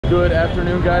Good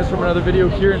afternoon, guys, from another video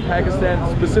here in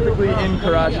Pakistan, specifically in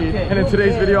Karachi. And in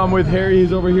today's video, I'm with Harry.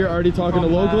 He's over here already talking to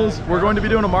locals. We're going to be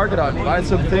doing a market hunt, buy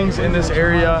some things in this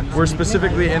area. We're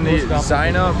specifically in the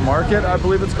Zainab Market, I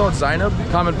believe it's called. Zainab.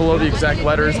 Comment below the exact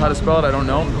letters, how to spell it, I don't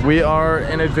know. We are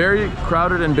in a very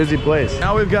crowded and busy place.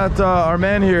 Now we've got our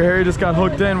man here. Harry just got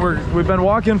hooked in. We've been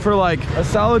walking for like a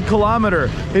solid kilometer.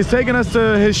 He's taking us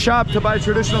to his shop to buy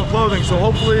traditional clothing. So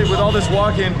hopefully with all this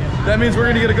walking, that means we're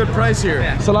gonna get a good price here.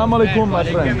 Assalamu alaikum, my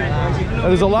friend.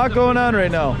 There's a lot going on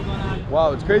right now.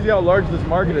 Wow, it's crazy how large this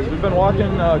market is. We've been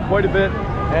walking quite a bit,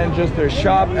 and just there's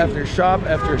shop after shop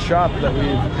after shop that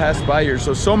we've passed by here.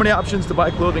 So many options to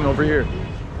buy clothing over here.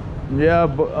 Yeah,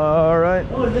 all right.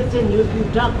 Oh, listen, if you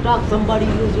talk, somebody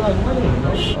use your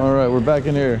money. All right, we're back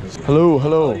in here.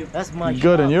 Hello. That's my Good,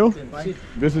 shop. and you?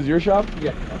 This is your shop?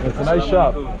 Yeah. It's a nice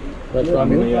shop. That's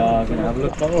from you. Can I have a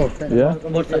look? Yeah?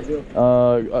 What size?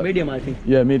 Medium, I think.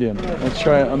 Yeah, medium. Let's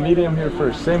try a medium here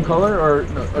first. Same color, or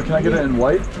can I get it in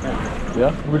white?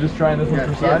 Yeah? We're just trying this one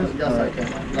for size? Yes, right. I can.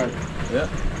 Yeah.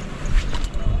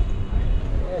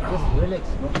 Just relax,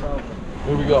 no problem.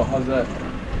 Here we go. How's that?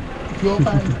 You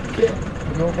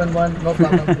open one, no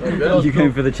problem. You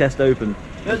going for the chest open?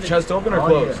 Chest open or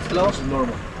closed? Yeah. Closed. This is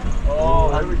normal.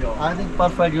 Oh, here we go. I think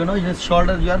perfect. You know, your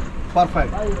shoulder, you are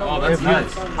perfect. Oh, that's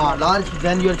nice. Large,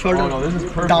 then your shoulder. Oh, no, this is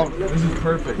perfect. Down. This is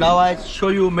perfect. Now I show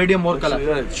you medium more color.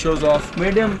 Yeah, it shows off.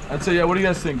 Medium. I'd say, yeah, what do you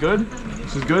guys think? Good?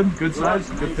 This is good? Good size?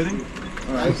 Good fitting?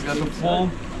 Alright, we got the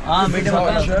full. Medium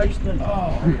color. Check.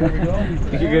 Oh, here we go.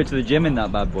 You could go to the gym in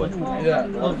that bad boy. Yeah.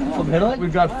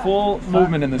 We've got full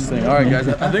movement in this thing. All right, guys.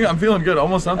 I think I'm feeling good.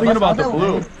 Almost. I'm thinking about the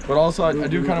blue, but also I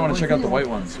do kind of want to check out the white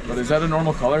ones. But is that a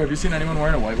normal color? Have you seen anyone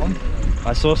wearing a white one?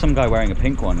 I saw some guy wearing a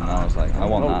pink one, and I was like, I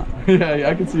want that. Yeah,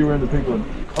 I can see you wearing the pink one.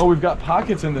 Oh, we've got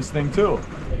pockets in this thing too.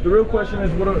 The real question is,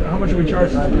 how much are we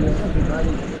charging?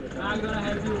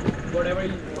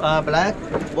 Black.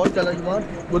 What color you want?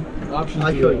 What options?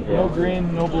 I show you. No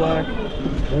green, no black,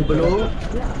 No blue.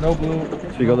 no blue.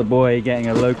 So we got the boy getting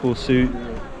a local suit,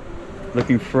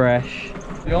 looking fresh.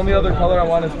 The only other color I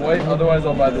want is white. Otherwise,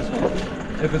 I'll buy this one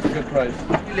if it's a good price.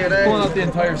 Pulling out the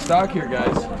entire stock here,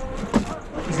 guys.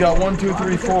 He's got 1, 2,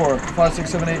 3, 4, 5, 6,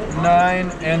 7, 8,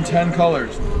 9, and 10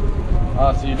 colors.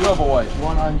 So you do have a white.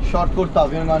 One on short kurta,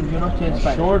 one on change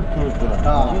pant. Short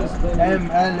kurta.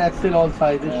 M, L, XL all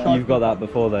sizes. You've got that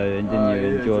before though, didn't you,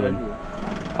 in Jordan?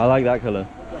 I like that color.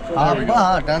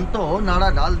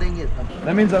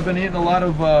 That means I've been eating a lot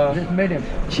of medium.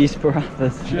 Cheese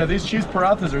parathas. yeah, these cheese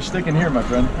parathas are sticking here, my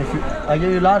friend. I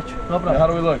give you large, no problem. How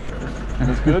do we look?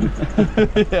 That's good.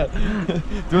 Yeah.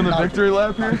 Doing the victory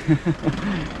lap here.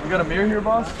 We got a mirror here,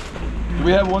 boss. Do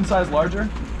we have one size larger?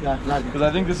 Yeah, large. Because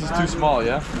I think this is too small,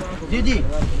 yeah? Gigi.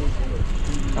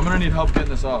 I'm gonna need help getting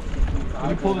this off. Can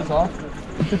you pull this off?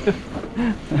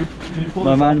 Can you pull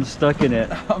My this man's stuck in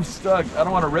it. off? I'm stuck. I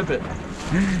don't want to rip it.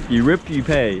 You rip, you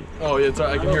pay. Oh yeah, it's all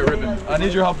right. I can hear it ripping. I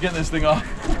need your help getting this thing off.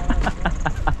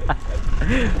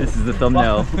 This is the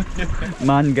thumbnail.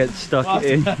 Man gets stuck Boss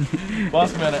in.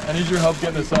 Boss man, I need your help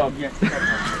getting this off.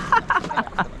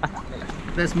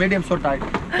 This medium so tight.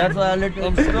 That's why I let you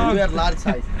wear large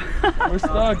size. We're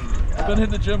stuck. I've been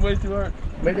hitting the gym way too hard.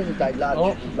 Medium is tight, large.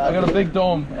 Oh, I got a big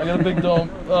dome.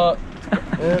 Oh,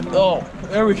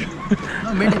 there we go.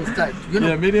 No, medium is tight. You know.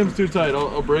 Yeah, medium's too tight.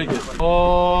 I'll break it.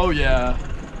 Oh yeah.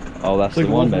 Oh, that's It's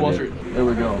the one, Wall baby. Street. There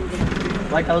we go.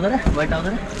 White out there? White out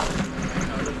there?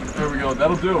 There we go.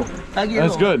 That'll do.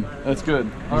 That's good. That's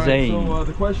good. All right. Zayn. So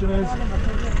the question is,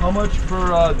 how much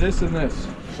for this and this?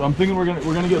 So I'm thinking we're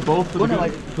gonna get both for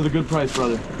the good price,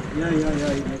 brother. Yeah.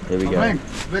 Here we go.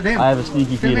 With him. I have a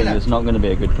sneaky feeling it's not going to be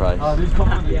a good price. These come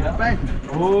with it, yeah?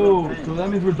 Oh, so that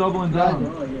means we're doubling down.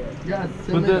 Yeah,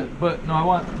 But no,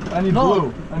 I need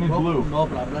blue. I need blue. No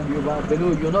problem. You want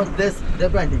blue. You know this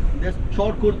different. This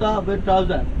short kurta with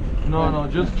trouser. No,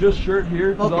 just shirt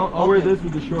here. Cause I'll wear this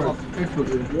with the shorts.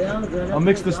 I'll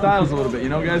mix the styles a little bit. You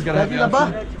know, guys, gotta have the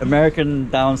option. American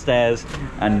downstairs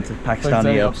and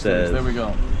Pakistani upstairs. There we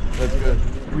go. That's good.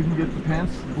 We can get the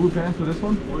pants, blue pants for this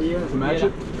one to match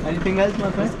it. Anything else, my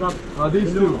friend?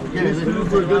 These two. These two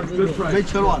for a good price.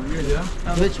 Which one? Yeah.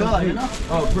 Which one? You know?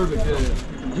 Oh, perfect.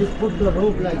 Yeah. Just put the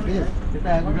rope like this. You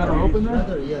got a rope in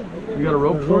there? Yeah. You got a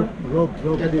rope for it? Rope.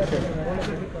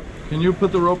 Can you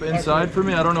put the rope inside for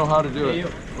me? I don't know how to do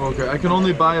it. Okay, I can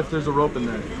only buy if there's a rope in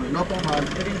there. No problem.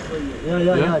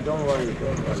 Yeah, don't worry.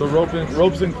 So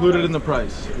rope's included in the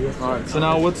price. Yes. All right. So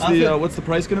now what's the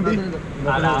price going to be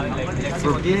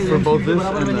for both this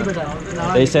and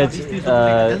that? They said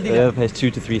the other place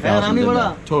 2,000 to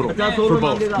 3,000 total for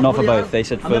both. Not for both. They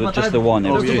said for just the one.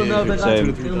 It was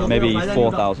so maybe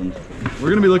 4,000. We're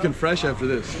gonna be looking fresh after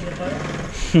this.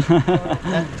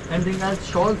 Anything else?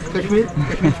 Shawls? Kashmir?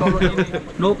 Kashmir shawl?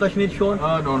 No Kashmir shawl? No.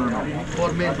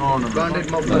 For men? No.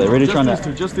 Branded No, muffler. they're really Just trying these to.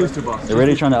 two, just these two, boss. They're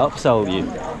really trying to upsell you.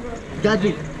 क्या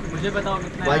चीज?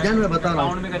 भाईजान मैं बता रहा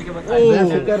हूँ।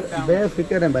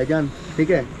 बेफिक्र है भाईजान, ठीक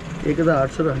है?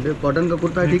 1800 कॉटन का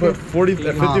कुर्ता, ठीक है?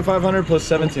 5500 plus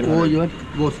 1700.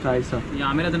 वो स्टाइल सा। ये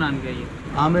आमिर अदनान का ये।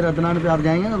 आमिर अदनान पे आप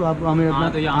जाएंगे ना तो आप आमिर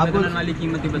हाँ, तो ये आमिर अदनान वाली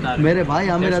कीमत ही बता रहे हैं। मेरे भाई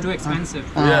Aamir That's too expensive.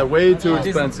 Yeah, way too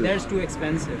expensive. That's too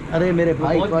expensive. अरे मेरे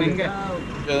भाई बहुत महंगा है।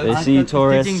 They see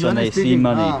tourists and they see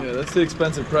money. Yeah, that's the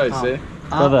expensive price, eh?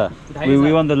 Brother,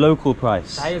 we want the local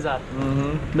price.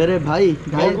 2500. मेरे भाई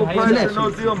Local price is no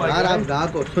deal, my यार guy. आप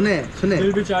ग्राहक हो, सुने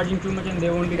They'll be charging too much and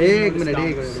they won't be. एक minute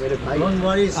मेरे भाई,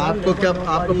 आपको क्या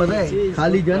आपको पता है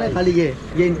खाली जो है ना, खाली ये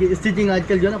इनकी स्टिचिंग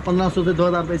आजकल जो है ना 1500 से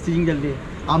 2000 रुपए स्टिचिंग चल रही है।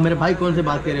 आप मेरे भाई कौन से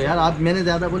बात कर रहे हो यार? आप मैंने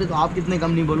ज्यादा बोले तो आप कितने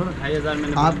कम नहीं बोलो ना। 2500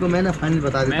 मैंने। आपको मैंने फाइनल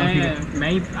बता देता हूँ।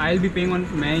 मैं I'll be paying on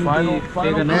मैं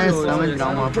मैं समझ रहा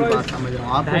हूँ आपकी बात, समझ रहा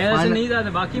हूँ। आपको 2500 नहीं ज्यादा,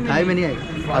 बाकी में ढाई में नहीं आएगा,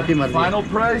 आपकी मर्जी। Final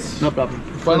price? No problem.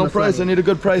 Final price, I need a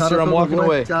good price or I'm walking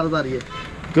away. 4000 ये।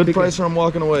 Good price or I'm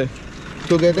walking away.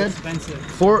 Together expensive.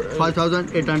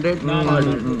 5800.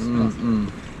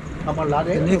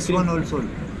 The next one also.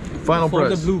 Final For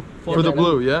price. the blue. For the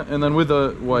blue, yeah? And then with the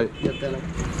white.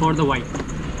 For the white.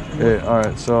 Okay,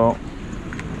 alright, so.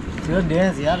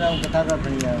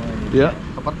 Yeah.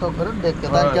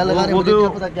 Alright,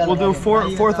 we'll do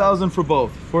 4,000 for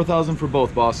both. 4,000 for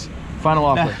both, boss. Final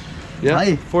offer.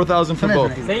 Yeah? 4,000 for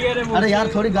both. सही कह रहे हैं वो। अरे यार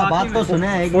थोड़ी बात तो सुने,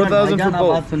 एक 4,000 मिनट for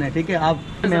both. बात सुने, ठीक है? आप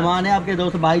मेहमान हैं, आपके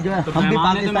दोस्त भाई जो है, हम भी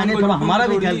पाकिस्तानी, थोड़ा हमारा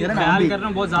भी ख्याल करें ना। हम ख्याल भी कर रहा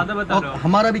हूँ, बहुत ज्यादा बता रहा हूँ।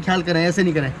 हमारा भी ख्याल करें, ऐसे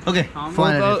नहीं करें। Okay.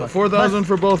 4,000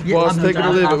 for both, Yeah, boss. Take it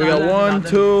or leave it. We got 1,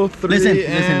 2, 3,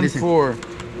 and listen. 4.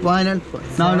 Final.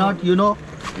 Now not, you know.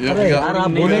 Yeah, अरे यार आप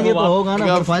बोलेंगे तो होगा ना,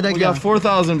 तो फायदा we क्या? got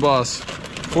 4,000, boss.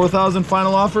 4,000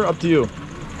 final offer, up to you.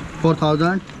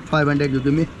 4,500 you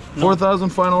give me. 4,000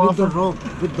 final offer.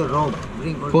 With the rope.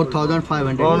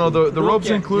 4,500. Oh no, the rope's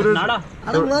included.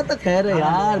 अरे वो तो खैर है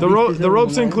यार। The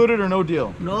rope's included or no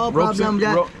deal? No Ropes in-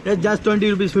 problem. It's just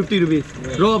 20 rupees, 50 rupees.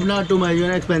 Rope not too much,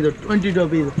 expensive. 20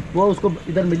 rupees. वो उसको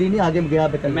इधर मिली नहीं, आगे गया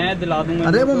पे कल। मैं दिला दूंगा।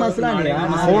 अरे वो मसला नहीं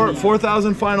यार।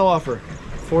 4,000 final offer.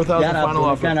 4,000 यार final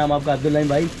आप क्या offer. नाम आपका? अब्दुल्ला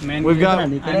भाई। We've got.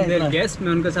 And their guest,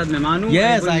 मैं उनके साथ मेहमान हूँ।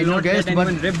 Yes, I I will know not guest, let but-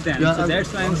 anyone rip them. So that's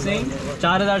why I'm saying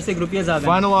 4000 से एक रुपया ज़्यादा।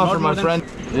 Final offer, Not my more than- friend.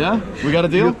 Yeah, we got a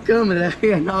deal. Come right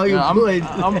now you Yeah, do it.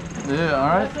 yeah,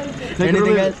 all right. Take it or Anything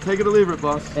leave it. else? Take it or leave it,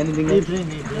 boss. Anything else?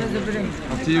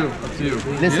 Up to you. Up to you.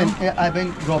 Listen, I think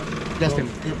rope. Just a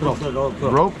minute. Rope.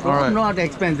 Rope. All right. Not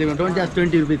expensive. Don't just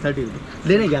 20 rupees, 30 rupees.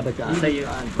 लेने क्या बचा? सही है।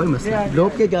 कोई मसला नहीं।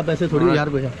 रोप के क्या पैसे थोड़ी यार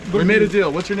भैया। We made a deal.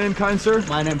 What's your name, kind sir?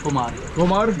 My name Kumar.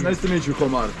 Komar. Nice to meet you,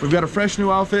 Komar. We've got a fresh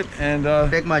new outfit and.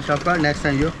 Take my shop card next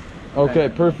time you. Okay,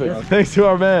 perfect. Thanks to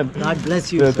our man. God bless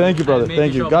you. Yeah, thank you, brother. Make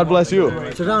Thank you. sure- God bless you.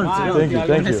 Sit down. Thank you.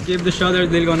 Thank you. Escape the shot,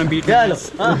 they're gonna beat me. Hello.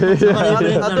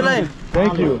 Abdullah.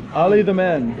 Thank you, Ali the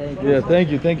man. Yeah, thank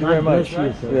you very much.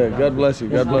 Yeah, God bless you.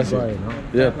 God bless you.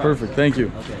 Yeah, perfect. Thank you.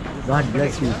 God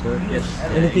bless you, sir. Yes.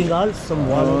 Anything else? Some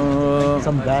water,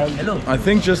 some bag. Hello. I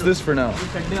think just this for now.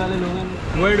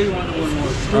 Where do you want to go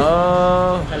more?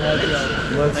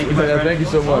 Thank you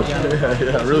so much.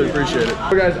 Yeah, really appreciate it.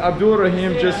 So guys, Abdul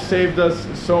Rahim just saved us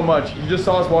so much. You just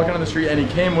saw us walking on the street and he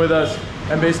came with us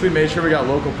and basically made sure we got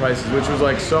local prices, which was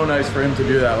like so nice for him to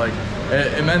do that. Like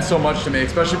it meant so much to me,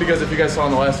 especially because if you guys saw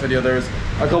in the last video, there's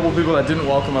a couple of people that didn't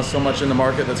welcome us so much in the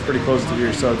market that's pretty close to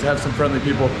here. So to have some friendly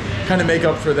people kind of make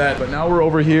up for that. But now we're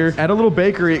over here at a little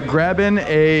bakery, grabbing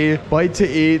a bite to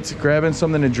eat, grabbing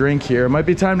something to drink here. It might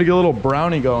be time to get a little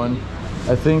brownie going.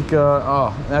 I think,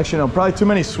 oh, actually no, probably too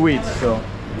many sweets. So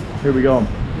here we go.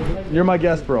 You're my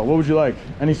guest, bro. What would you like?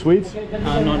 Any sweets?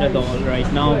 Not at all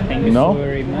right now. Thank you No? so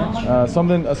very much.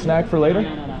 A snack for later?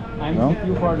 I'm No? with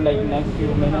you for like next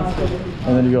few minutes.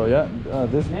 And then you go, yeah,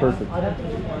 this is perfect.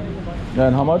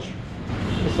 And how much?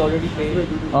 It's already paid.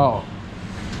 Oh.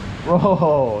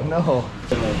 Bro, no.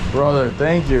 Brother,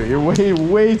 thank you. You're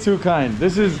way too kind.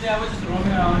 This is... I was just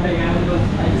roaming around again because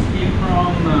I just came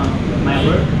from my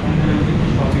work and then I'm just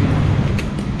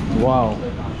shopping. Wow.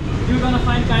 You're gonna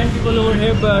find kind people over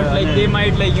here, but like they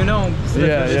might like, you know,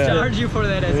 Yeah. charge you for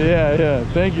that as well. Yeah.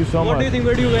 Thank you so What do much. you think?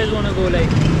 Where do you guys want to go? Like,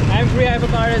 I'm free, I have a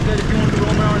car as well. If you want to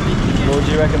roam around, we can. What would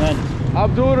you recommend?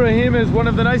 Abdul Rahim is one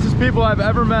of the nicest people I've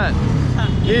ever met.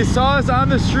 He saw us on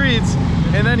the streets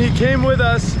and then he came with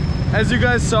us, as you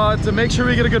guys saw, to make sure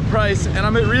we get a good price. And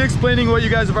I'm re-explaining what you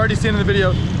guys have already seen in the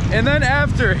video. And then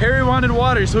after, Harry wanted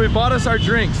water, so he bought us our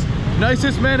drinks.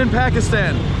 Nicest man in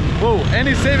Pakistan. Whoa, and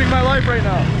he's saving my life right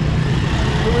now.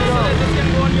 Here we go. This can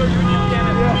go on your YouTube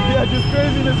channel. Yeah, just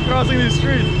craziness crossing these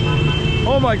streets.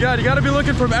 Oh my God, you gotta be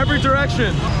looking from every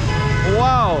direction.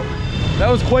 Wow, that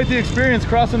was quite the experience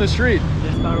crossing the street.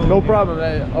 No problem,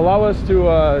 allow us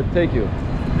to take you.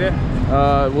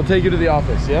 Yeah. We'll take you to the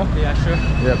office, yeah? Yeah, sure.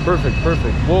 Yeah, perfect.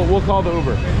 We'll call the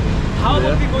Uber. How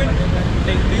about we going,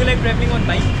 like, do you like traveling on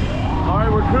bike? All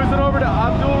right, we're cruising over to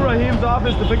Abdul Rahim's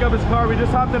office to pick up his car. We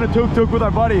just hopped in a tuk-tuk with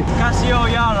our buddy. Casio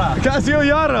Yara. Casio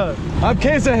Yara. Ab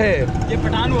kaisa hai? Ye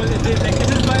Pathan was it? Like, this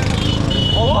is my...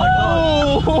 Oh my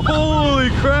God. Holy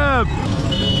crap.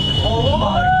 Oh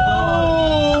my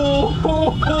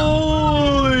God.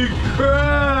 Holy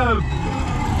crap.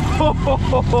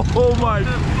 Oh my.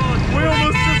 We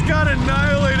almost just got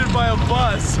annihilated by a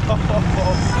bus.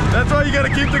 That's why you gotta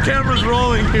keep the cameras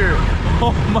rolling here.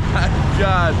 Oh my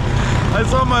God. I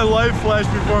saw my life flash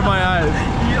before my eyes.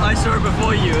 I saw it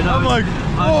before you. And I'm like,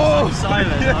 I was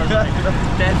silent. Yeah. I was like,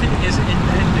 that thing is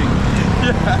impending.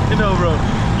 Yeah, I know, bro.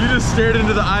 You just stared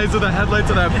into the eyes of the headlights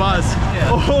of that bus. Yeah.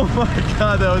 Oh my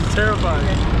God, that was terrifying.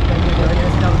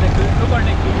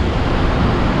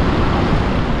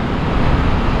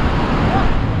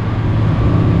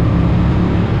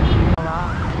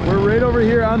 We're right over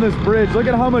here on this bridge. Look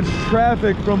at how much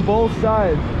traffic from both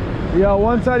sides. You got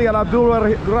one side, you got Abdul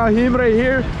Rahim right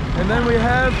here, and then we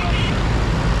have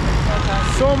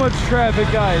so much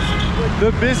traffic, guys.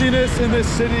 The busyness in this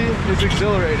city is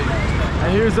exhilarating.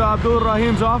 And here's Abdul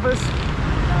Rahim's office.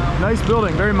 Nice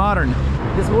building, very modern.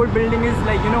 This whole building is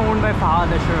like, you know, owned by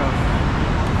Fahad Ashraf.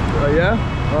 Oh yeah?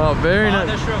 Oh, very nice.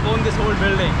 Fahad Ashraf owned this whole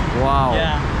building. Wow.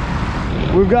 Yeah.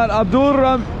 We've got Abdul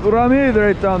Ramid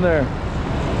right down there.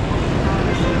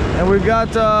 And we've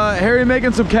got Harry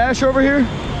making some cash over here.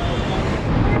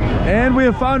 And we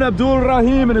have found Abdul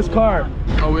Rahim in his car.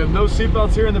 Oh, we have no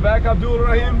seatbelts here in the back, Abdul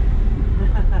Rahim.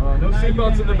 No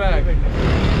seatbelts in the back.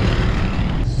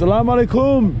 Salam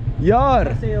alaikum,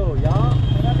 yar.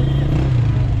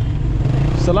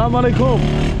 Salam alaikum.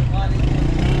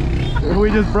 We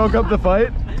just broke up the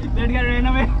fight. That guy ran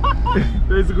away.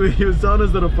 Basically, he was telling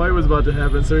us that a fight was about to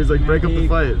happen, so he's like, break up the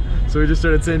fight. So we just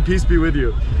started saying, peace be with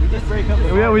you. We just break up.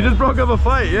 Yeah, we just broke up a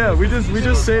fight. Yeah, we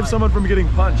just saved someone from getting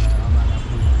punched.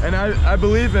 And I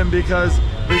believe him because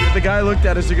the guy looked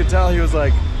at us, you could tell he was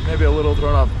like maybe a little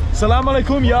thrown off. Salam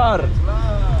alaikum, yar.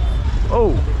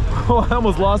 Oh, I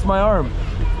almost lost my arm.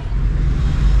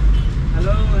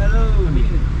 Hello, hello.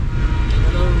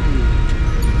 Hello.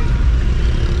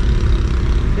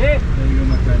 Hey. There you go,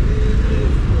 my friend.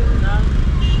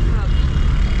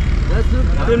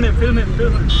 Film him.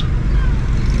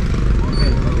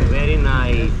 Okay. Very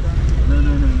nice.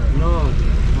 No.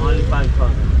 Only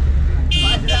 5,000.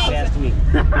 Request me.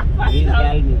 Please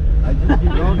help me.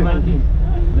 No, thank you.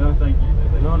 No, thank you.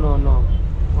 No.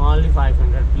 Only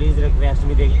 500. Please request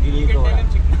me. Delete over.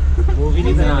 Movie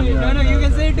nahi banana. No, you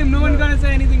can say it to him. No one's gonna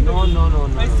say anything. No.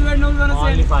 I swear no one's gonna say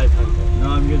Only anything. 500. No,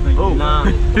 I'm good, thank you. Oh. Nah.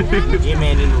 Ye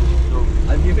maine no.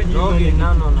 I've given you money.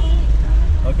 No.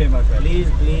 Okay, my friend. Please.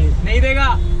 नहीं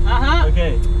देगा. हाँ.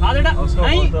 Okay. हाँ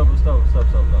Stop.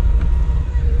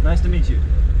 Nice to meet you.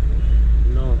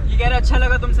 No. ये कह रहा अच्छा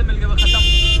लगा तुमसे मिलके वो खत्म.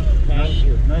 Thank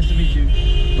you. Nice to meet you.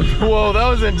 Whoa, that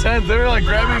was intense. They were like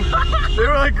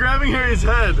grabbing Harry's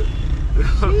head.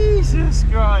 Jesus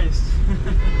Christ.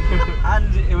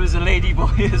 And it was a lady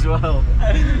boy as well.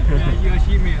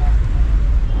 Yoshimi.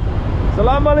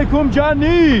 Salam alaikum,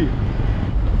 Johnny.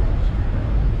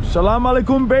 Salam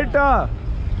alaikum, beta.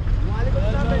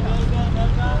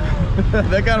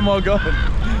 That got them all going.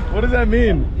 What does that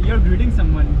mean? You're greeting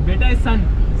someone. Beta is son.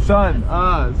 Son.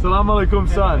 Salam alaikum,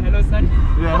 son. Hello, son.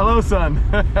 Yeah, hello, son.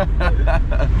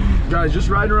 Guys, just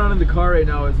riding around in the car right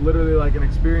now is literally like an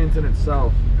experience in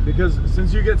itself. Because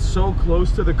since you get so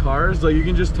close to the cars, like you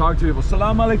can just talk to people.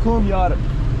 Salam alaikum, yar.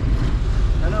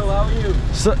 Hello, how are you?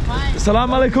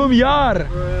 Salam alaikum, yar.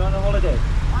 We're on a holiday.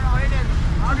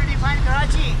 How did you find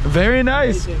Karachi? Very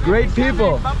nice. Great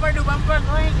people. Bumper to bumper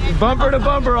going. Bumper to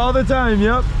bumper all the time,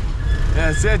 yep.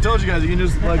 Yeah, see, I told you guys, you can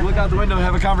just like look out the window and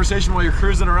have a conversation while you're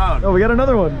cruising around. Oh, we got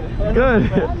another one. Good.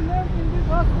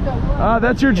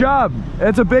 That's your job.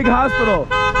 It's a big hospital.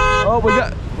 Oh,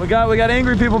 we got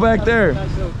angry people back there. I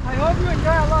hope you enjoy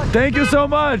a lot. Thank you so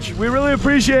much. We really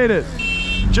appreciate it.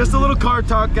 Just a little car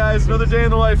talk, guys. Another day in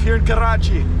the life here in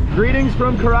Karachi. Greetings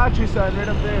from Karachi, son, right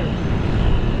up there.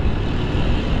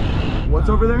 What's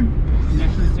over there?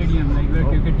 National Stadium, like where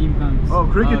cricket team comes. Oh,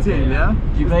 cricket team, yeah?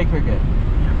 Do you play cricket?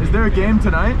 Is there a game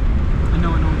tonight?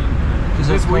 No game.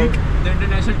 This week? The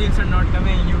international teams are not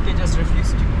coming. UK just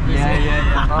refused to.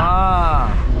 Yeah.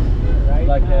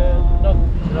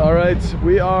 All right,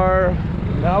 we are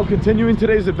now continuing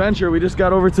today's adventure. We just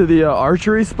got over to the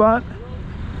archery spot.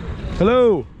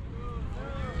 Hello.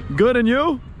 Good, and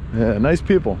you? Yeah, nice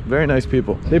people, very nice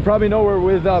people. They probably know we're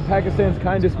with Pakistan's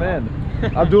kindest man,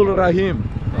 Abdul Rahim.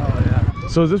 Oh, yeah.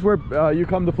 So is this where you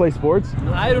come to play sports?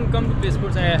 I don't come to play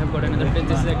sports. I have got another place.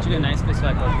 This is actually a nice place, so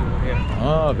I got you over here.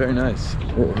 Oh, very nice.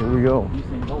 Here we go.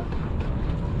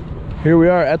 Here we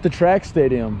are at the track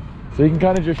stadium. So you can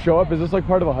kind of just show up. Is this like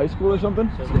part of a high school or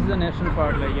something? So this is a national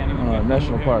park, like anyone can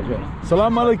national come park, here, yeah.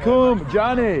 Salam alaikum,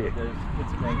 Johnny.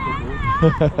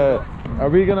 Are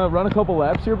we gonna run a couple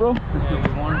laps here, bro? Yeah,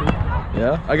 we want to.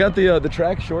 Yeah, I got the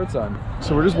track shorts on.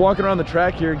 So we're just walking around the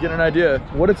track here, getting an idea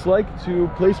what it's like to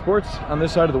play sports on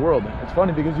this side of the world. It's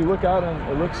funny because you look out and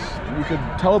it looks, you could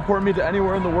teleport me to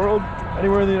anywhere in the world,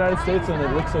 anywhere in the United States, and it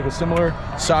looks like a similar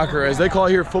soccer, as they call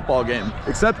it here, football game.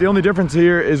 Except the only difference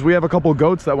here is we have a couple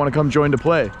goats that want to come join to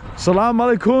play. Salam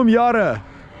alaikum, Yara.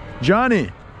 Johnny.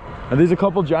 Are these a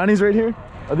couple Johnnies right here?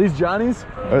 Are these Johnnies?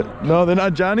 No, they're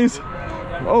not Johnnies.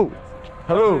 Oh,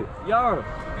 hello. Yar.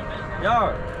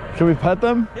 Yar. Can we pet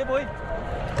them? Hey boy.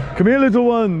 Come here, little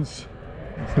ones.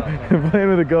 Playing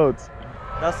with the goats.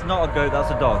 That's not a goat, that's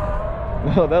a dog.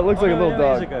 No, that looks like a little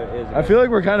dog. It is a goat, it is a I goat. feel like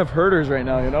we're kind of herders right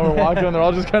now, you know? We're walking and they're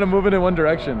all just kind of moving in one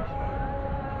direction.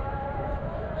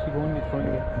 She won't be throwing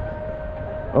it.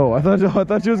 Oh, I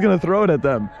thought she was gonna throw it at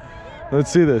them.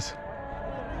 Let's see this.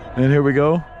 And here we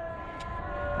go.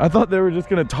 I thought they were just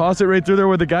gonna toss it right through there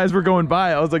where the guys were going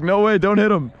by. I was like, no way, don't hit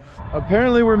them.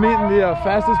 Apparently we're meeting the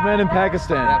fastest man in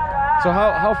Pakistan. So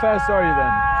how fast are you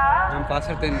then? I'm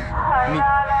faster than me.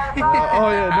 Oh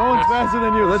yeah, no one's faster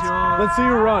than you. Let's see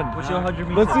you run. What's your 100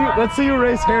 meters? Let's see you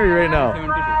race Harry right now.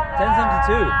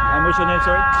 1072. And what's your name,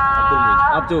 sorry?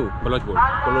 Abdul. Abdul.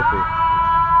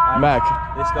 Mac.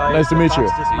 This guy Nice is to the meet you.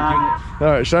 fastest man.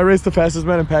 All right, should I race the fastest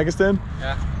man in Pakistan?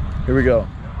 Yeah. Here we go.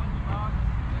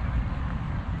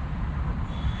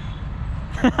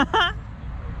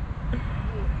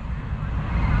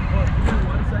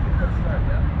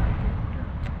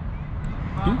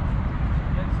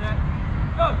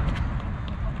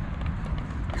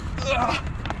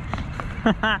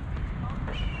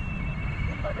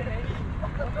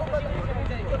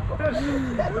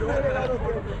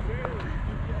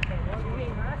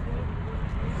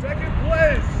 Second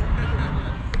place.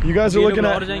 You guys are looking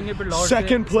at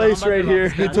second place right here.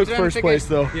 He took first place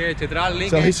though.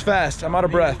 So he's fast. I'm out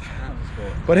of breath.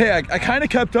 But hey, I kind of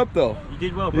kept up though. You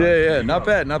did well, bro. Yeah, not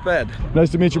bad, not bad.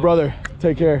 Nice to meet you, brother.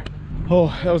 Take care. Oh,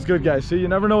 that was good, guys. See, you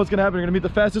never know what's gonna happen. You're gonna meet the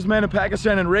fastest man in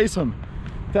Pakistan and race him.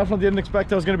 Definitely didn't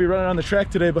expect I was gonna be running on the track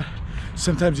today, but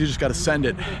sometimes you just gotta send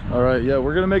it. All right, yeah,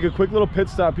 we're gonna make a quick little pit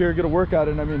stop here, get a workout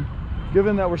in. I mean,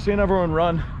 given that we're seeing everyone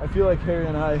run, I feel like Harry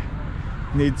and I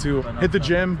need to hit the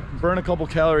gym, burn a couple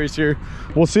calories here.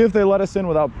 We'll see if they let us in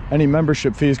without any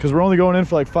membership fees, because we're only going in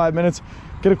for like 5 minutes,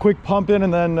 get a quick pump in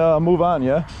and then move on.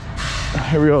 Yeah,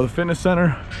 here we go, the fitness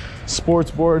center,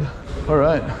 sports board. All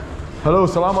right, hello,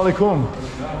 salam alaikum.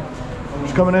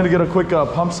 Just coming in to get a quick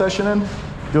pump session in,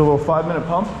 do a little 5-minute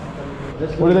pump.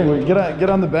 What do you think? We get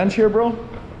on the bench here, bro?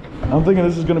 I'm thinking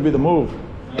this is gonna be the move.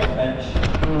 Yeah, bench.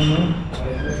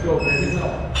 Let's go, baby.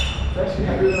 It's actually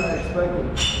heavier than I expected.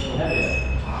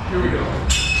 Here we go.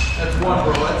 That's 1,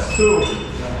 bro. That's 2.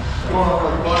 Going off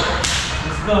like butter.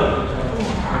 Let's go.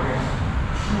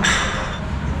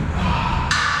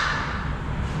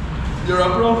 You're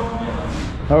up, bro?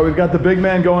 All right, we've got the big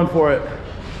man going for it.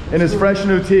 In his fresh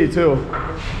new tee, too.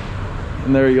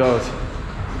 And there he goes.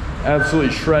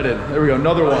 Absolutely shredded. There we go.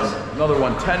 Another one. Another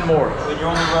one. 10 more. When you're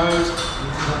on the road,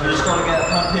 you just gotta get a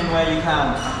pump in where you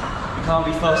can. You can't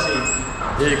be fussy.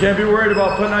 Yeah, you can't be worried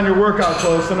about putting on your workout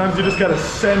clothes. Sometimes you just gotta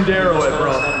send arrow it,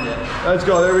 bro. Let's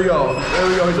go. There we go. There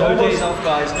we go. He's No days off,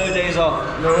 guys. No days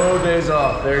off. No days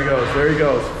off. There he goes. There he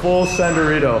goes. Full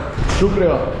senderito.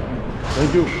 Shukriya.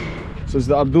 Thank you. So it's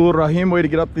the Abdul Rahim way to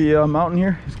get up the mountain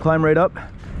here. Just climb right up.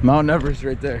 Mount Everest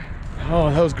right there. Oh,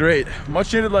 that was great.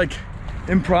 Much needed like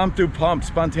impromptu pump,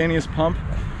 spontaneous pump.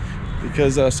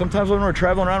 Because sometimes when we're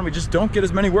traveling around, we just don't get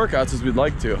as many workouts as we'd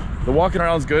like to. The walking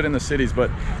around is good in the cities, but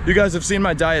you guys have seen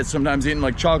my diet sometimes eating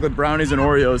like chocolate brownies and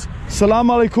Oreos. Salam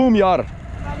alaikum, yar.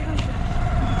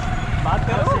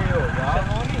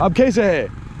 Ab kaise hai?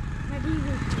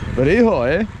 Badi ho,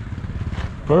 eh?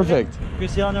 Perfect.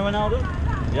 Cristiano Ronaldo?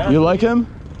 Yeah. You like him?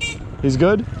 He's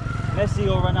good? Messi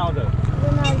or Ronaldo?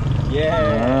 Ronaldo.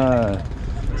 Yeah.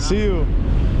 See you.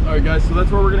 All right, guys, so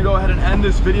that's where we're gonna go ahead and end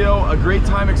this video. A great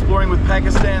time exploring with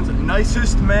Pakistan's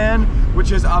nicest man,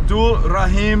 which is Abdul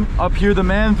Rahim. Up here, the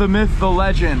man, the myth, the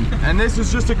legend. And this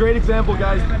is just a great example,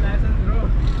 guys.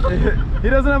 He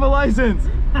doesn't have a license.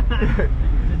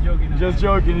 Just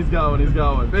joking, he's got one, he's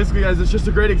got one. Basically, guys, it's just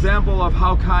a great example of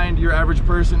how kind your average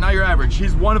person, not your average,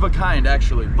 he's one of a kind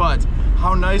actually, but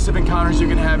how nice of encounters you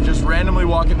can have just randomly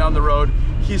walking down the road,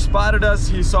 he spotted us.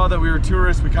 He saw that we were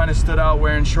tourists. We kind of stood out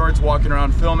wearing shorts, walking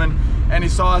around filming, and he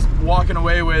saw us walking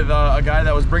away with a guy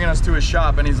that was bringing us to his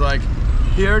shop, and he's like,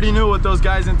 he already knew what those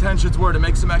guys' intentions were, to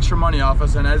make some extra money off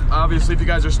us. And obviously, if you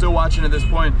guys are still watching at this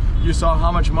point, you saw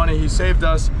how much money he saved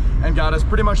us and got us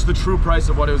pretty much the true price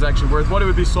of what it was actually worth, what it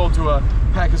would be sold to a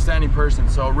Pakistani person.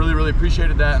 So really, really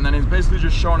appreciated that. And then he's basically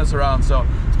just showing us around. So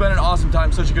it's been an awesome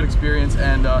time, such a good experience,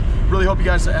 and really hope you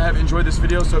guys have enjoyed this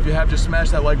video. So if you have, just smash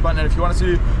that like button. And if you want to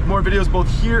see more videos both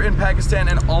here in Pakistan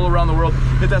and all around the world,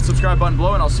 hit that subscribe button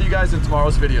below, and I'll see you guys in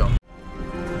tomorrow's video.